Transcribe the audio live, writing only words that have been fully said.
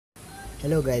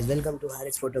Hello guys, welcome to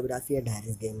Haris photography and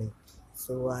Haris gaming.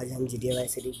 सो आज हम GTA Y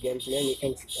series game play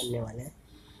weekend करने वाले हैं।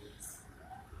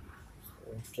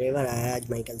 ट्रेवर आया है आज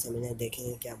माइकल से मिलने,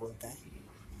 देखेंगे क्या बोलता है।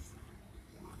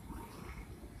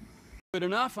 Good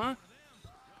enough, huh?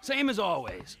 Same as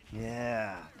always.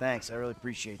 Yeah, thanks. I really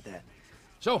appreciate that.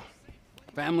 So,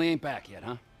 family ain't back yet,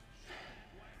 huh?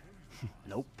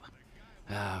 Nope.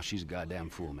 Oh, she's a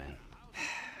goddamn fool, man.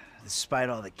 Despite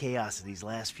all the chaos of these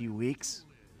last few weeks,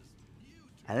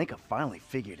 I think I finally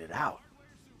figured it out.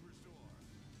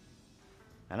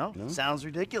 I know, No? sounds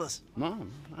ridiculous. No,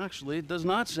 actually, it does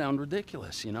not sound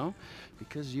ridiculous, you know?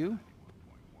 Because you're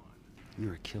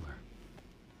a killer.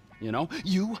 You know?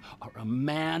 You are a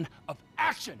man of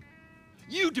action.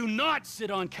 You do not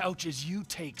sit on couches, you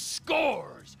take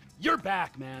scores. You're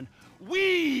back, man. We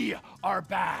are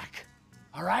back.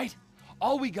 All right?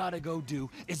 All we gotta go do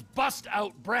is bust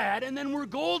out Brad, and then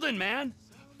we're golden, man.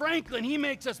 Franklin, he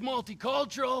makes us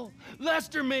multicultural.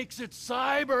 Lester makes it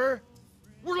cyber.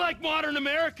 We're like modern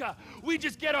America. We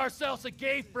just get ourselves a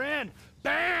gay friend.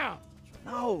 Bam!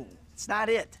 No, it's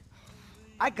not it.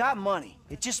 I got money.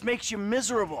 It just makes you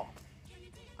miserable.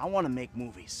 I want to make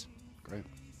movies. Great.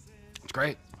 It's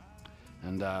great.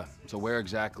 And, so where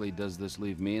exactly does this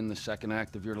leave me in the second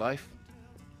act of your life?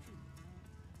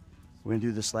 We're gonna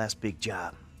do this last big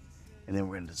job, and then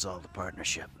we're gonna dissolve the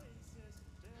partnership.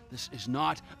 This is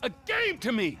not a game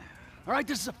to me! All right,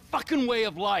 this is a fucking way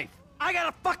of life. I got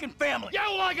a fucking family! Yeah,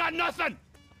 well, I got nothing!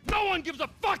 No one gives a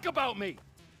fuck about me!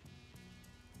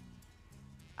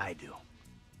 I do.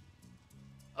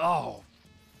 Oh,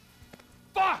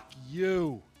 fuck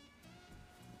you!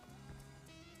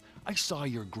 I saw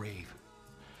your grave.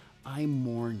 I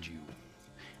mourned you.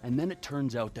 And then it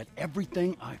turns out that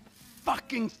everything I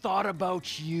fucking thought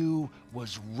about you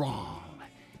was wrong.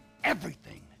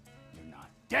 Everything. You're not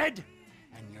dead,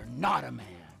 and you're not a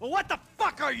man. Well, what the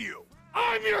fuck are you?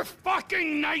 I'm your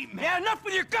fucking nightmare! Yeah, enough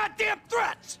with your goddamn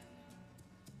threats!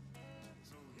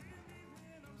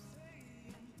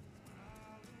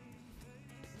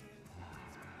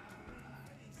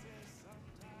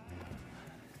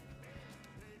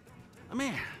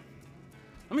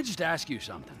 Let me just ask you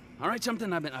something, all right?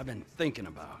 Something I've been thinking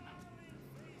about.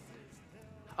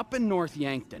 Up in North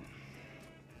Yankton,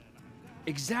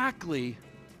 exactly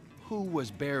who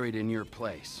was buried in your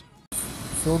place?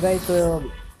 So guys, तो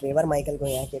Trevor Michael को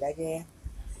यहाँ कह रहा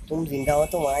कि तुम जिंदा हो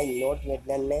तो वहाँ नॉर्थ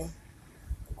वियतनाम में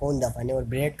कौन दफन है और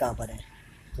ब्रेड कहाँ पर है।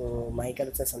 तो माइकल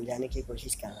उसे समझाने की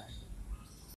कोशिश कर रहा है।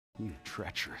 You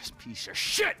treacherous piece of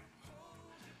shit!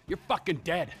 You're fucking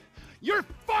dead! You're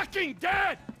fucking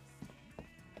dead!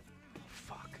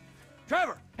 Fuck.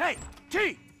 Trevor! Hey!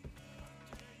 T!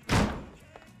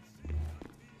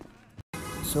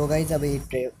 So guys, अभी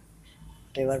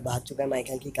ट्रेवर भाग चुका है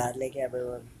माइकल की कार लेके। अब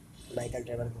माइकल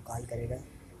ट्रेवर को कॉल करेगा।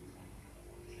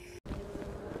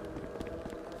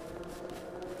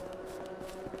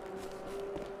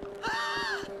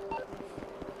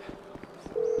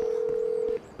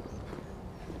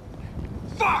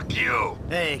 Fuck you!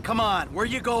 Hey, come on, where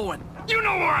you going? You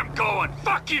know where I'm going!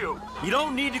 Fuck you! You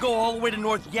don't need to go all the way to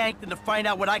North Yankton to find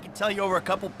out what I can tell you over a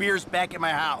couple beers back at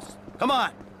my house. Come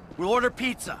on, we'll order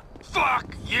pizza.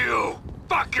 Fuck you!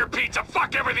 Fuck your pizza!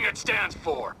 Fuck everything it stands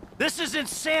for! This is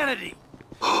insanity!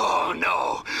 Oh, no!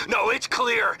 No, it's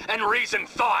clear and reasoned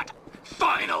thought!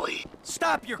 Finally!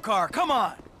 Stop your car, come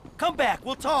on! Come back,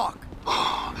 we'll talk!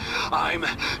 I'm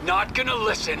not gonna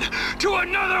listen to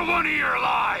another one of your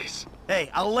lies! Hey,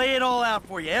 I'll lay it all out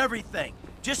for you, everything.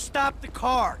 Just stop the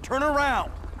car, turn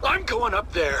around. I'm going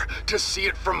up there to see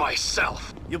it for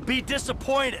myself. You'll be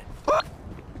disappointed.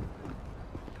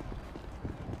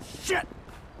 Shit!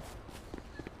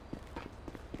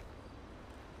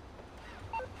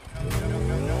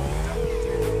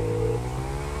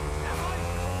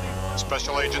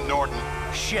 Special Agent Norton.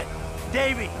 Shit.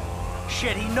 Davey!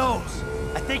 Shit, he knows.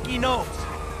 I think he knows.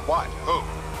 What? Who?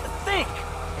 Think!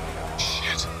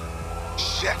 Shit.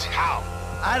 Shit, how?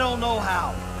 I don't know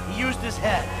how. He used his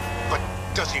head. But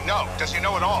does he know? Does he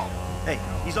know at all? Hey,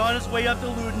 he's on his way up to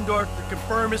Ludendorff to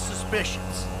confirm his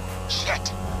suspicions.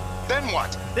 Shit. Then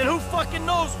what? Then who fucking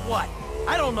knows what?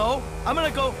 I don't know. I'm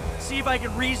gonna go see if I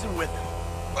can reason with him.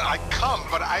 Well, I'd come,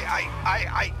 but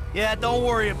I... Yeah, don't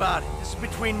worry about it. This is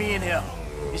between me and him.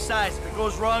 Besides, if it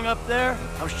goes wrong up there,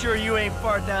 I'm sure you ain't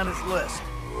far down his list.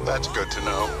 That's good to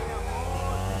know.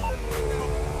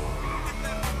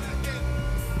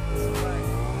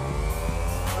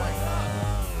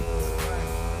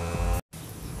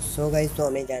 So guys, तो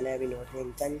हमें जाना है अभी north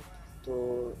Vietnam. तो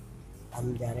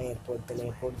हम जा रहे हैं एयरपोर्ट पे।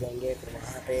 एयरपोर्ट जाएंगे, फिर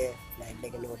वहाँ पे फ्लाइट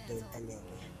लेके नॉर्थ वियतनाम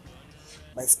जाएंगे।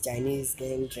 बस चाइनीज़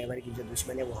गैंग ट्रेवर की जो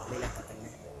दुश्मन है वो हमें ना पकड़ना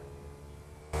है।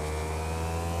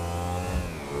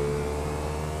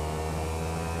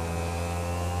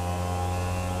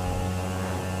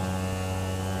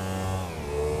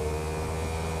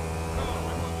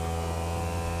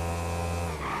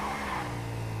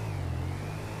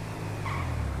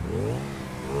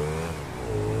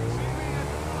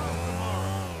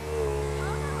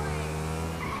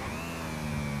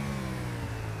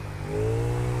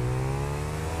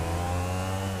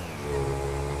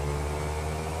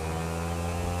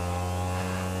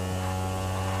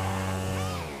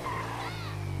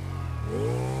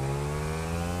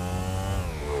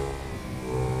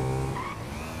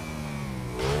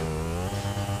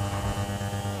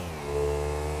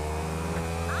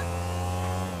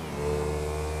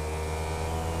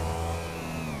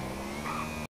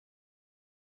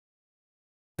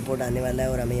 एयरपोर्ट आने वाला है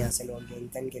और हमें यहाँ से नॉर्थ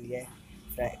यांगटन के लिए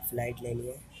फ़्लाइट लेनी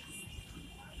है।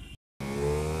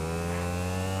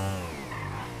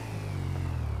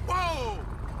 Whoa!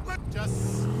 Let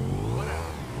just whatever.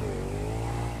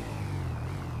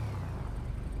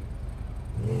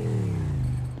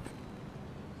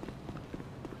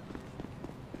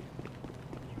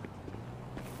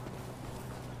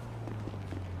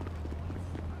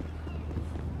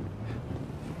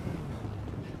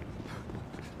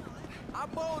 I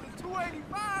bowled a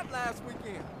 285 last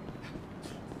weekend.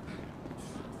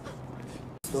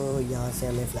 तो यहाँ से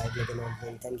हमें फ़्लाइट लेके नॉर्थ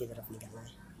यांगटन की तरफ निकलना है।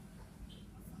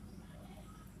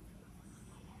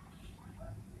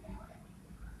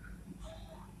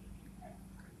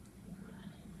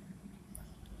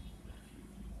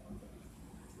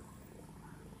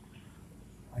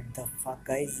 व्हाट द फक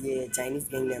गाइस, ये चाइनीज़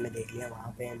गैंग ने हमें देख लिया।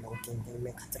 वहाँ पे नॉर्थ यांगटन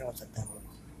में खतरा हो सकता है वो।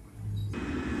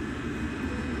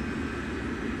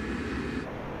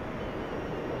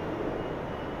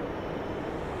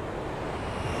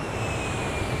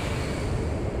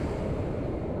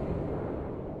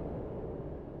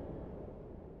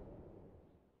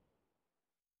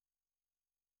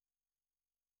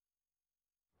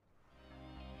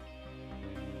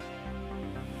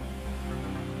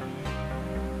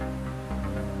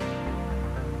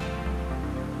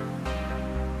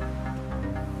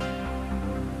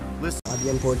 अभी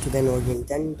हम पहुंच चुके हैं नॉर्थ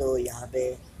यांगटन। तो यहाँ पे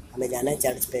हमें जाना है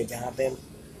चर्च पे, जहाँ पे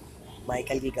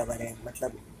माइकल की कबर है।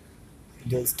 मतलब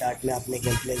जो स्टार्ट में आपने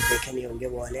गेम प्ले देखे नहीं होंगे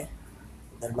वो वाले।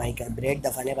 उधर माइकल ब्रेड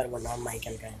दफाने पर वो नाम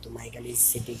माइकल का है, तो माइकल इस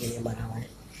सिटी के लिए मरा हुआ है।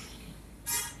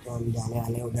 तो हम जाने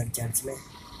वाले हैं उधर चर्च में।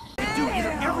 Dude,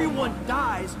 either everyone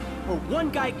dies or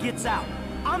one guy gets out.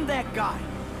 I'm that guy.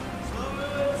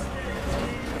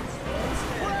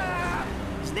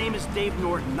 His name is Dave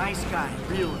Norton. Nice guy,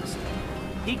 realist.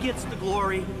 He gets the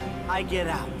glory, I get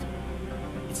out.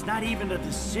 It's not even a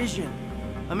decision.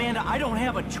 Amanda, I don't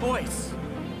have a choice.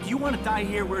 Do you want to die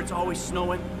here where it's always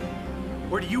snowing?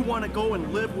 Or do you want to go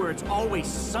and live where it's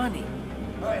always sunny?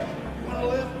 All right, you want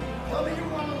to live? Tell me you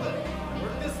want to live.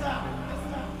 Work this out.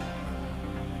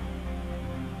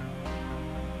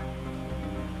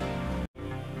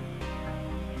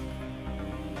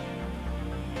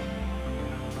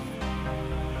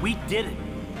 We did it.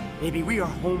 Baby, we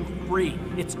are home free.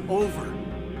 It's over.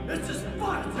 This is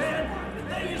fucked, man. The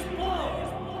thing is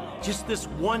blown. Just this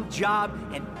one job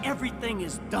and everything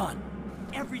is done.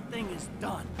 Everything is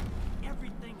done.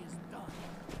 Everything is done.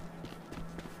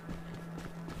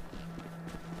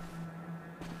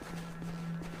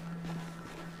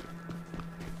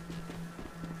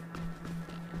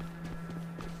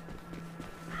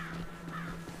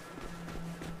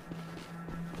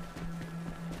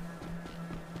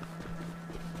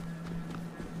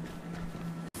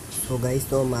 तो guys,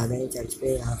 तो हम आ गए church पे।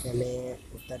 यहाँ पे हमें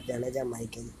उतर जाना है जहाँ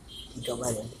माइकल की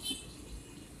कबर है।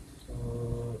 तो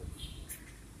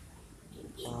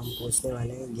हम पूछने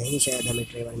वाले हैं, यहीं शायद हमें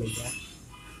ट्रेवर मिल जाए।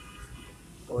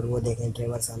 और वो देखें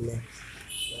ट्रेवर सामने।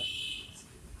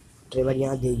 ट्रेवर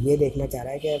यहाँ ये देखना चाह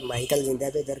रहा है कि माइकल जिंदा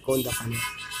है तो इधर कौन दफन है।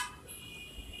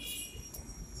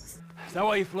 Is that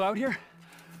why you flew out here?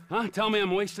 Huh? Tell me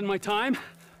I'm wasting my time?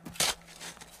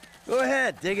 Go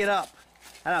ahead, dig it up.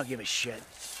 I don't give a shit.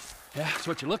 Yeah, that's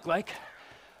what you look like.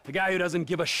 The guy who doesn't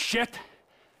give a shit.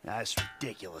 That's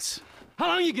ridiculous. How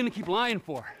long are you gonna keep lying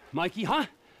for, Mikey, huh?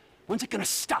 When's it gonna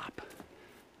stop?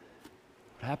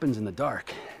 What happens in the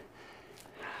dark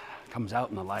comes out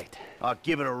in the light. Oh,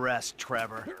 give it a rest,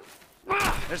 Trevor.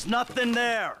 There's nothing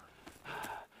there.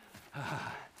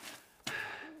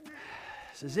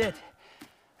 This is it.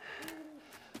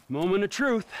 Moment of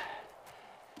truth.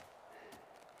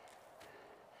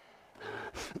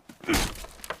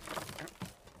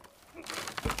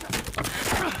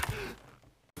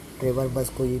 Trevor बस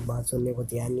कोई बात सुनने को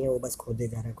तैयार नहीं है। वो बस खोदे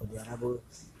जा रहा है। वो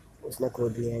उसने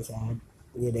खोद लिया है शायद।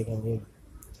 ये देखेंगे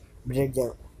ब्रेड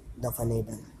दफन है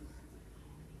इधर।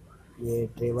 ये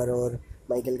ट्रेवर और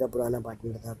माइकल का पुराना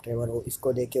पार्टनर था। ट्रेवर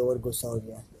इसको देख के और गुस्सा हो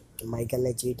गया कि माइकल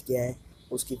ने चीट किया है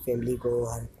उसकी फैमिली को,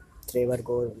 हर ट्रेवर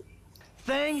को।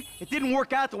 Thing, it didn't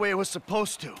work out the way it was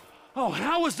supposed to. Oh, and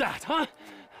how was that, huh?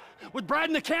 With Brad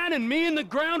in the can and me in the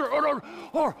ground,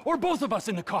 or both of us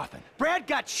in the coffin? Brad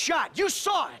got shot. You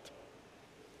saw it.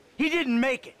 He didn't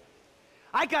make it.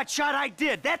 I got shot. I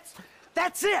did.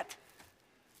 That's it.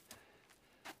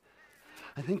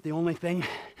 I think the only thing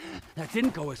that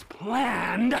didn't go as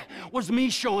planned was me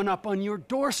showing up on your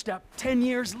doorstep 10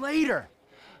 years later.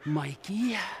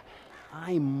 Mikey,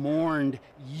 I mourned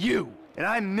you. And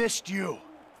I missed you.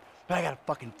 But I got a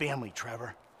fucking family,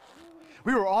 Trevor.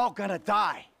 We were all gonna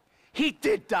die. He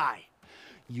did die.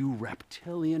 You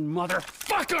reptilian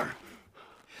motherfucker!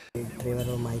 Trevor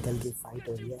और Michael की fight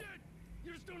हो रही है।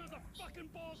 You just don't have the fucking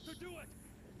balls to do it.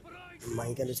 But I do.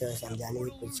 Michael उसे समझाने की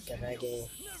कोशिश कर रहा है कि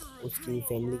Never उसकी screw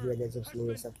फैमिली की over. वजह से I उसने ये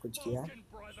said सब कुछ किया, fucking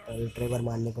brother. पर ट्रेवर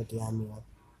मानने को तैयार नहीं हुआ।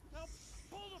 Now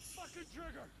pull the fucking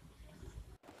trigger.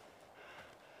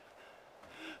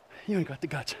 You ain't got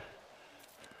the guts.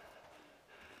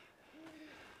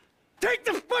 Take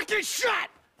the fucking shot!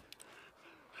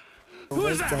 तो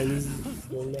बस चाइनीज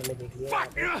गेम में हमें देख लिया Fuck!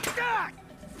 God!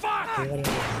 Fuck! Trevor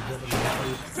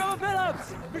Trevor Phillips!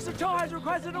 Mr. Cho has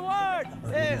requested a word!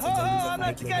 Hey, ho, ho! I'm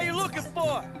not the guy you're looking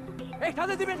for! Hey, 他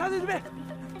在这边，他在这边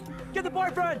Get the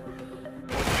boyfriend!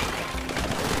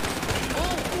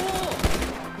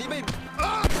 你被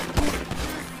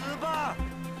死吧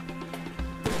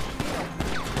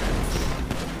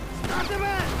Stop the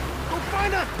man! Go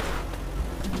find him!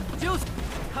 就是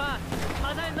看，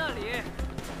他在那里，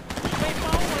被包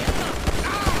围了。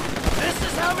This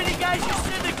is how many guys you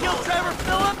send to kill Trevor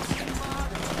Phillips?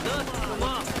 那什么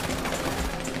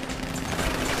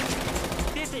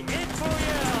This is it for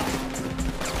you!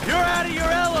 You're out of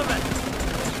your element!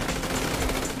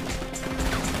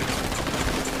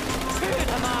 去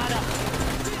他妈的！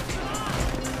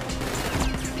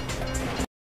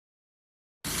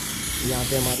 यहाँ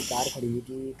पे हमारी car खड़ी हुई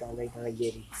थी, कहाँ गई ये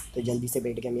रही। तो जल्दी से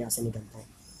बैठ के हम यहाँ से निकलते हैं।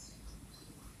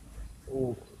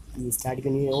 ओ ये स्टार्ट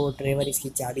क्यों नहीं, वो ट्रेवर इसकी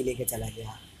चाबी लेके चला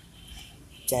गया।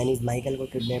 चाइनीज़ माइकल को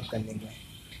किडनैप कर लेंगे।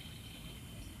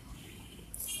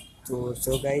 तो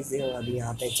सो गाइस अभी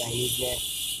यहाँ पे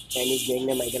चाइनीज़ गैंग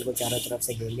ने माइकल को चारों तरफ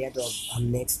से घेर लिया। तो अब हम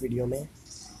नेक्स्ट वीडियो में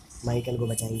माइकल को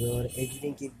बचाएंगे और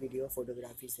एडिटिंग की वीडियो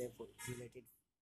फोटोग्राफी से रिलेटेड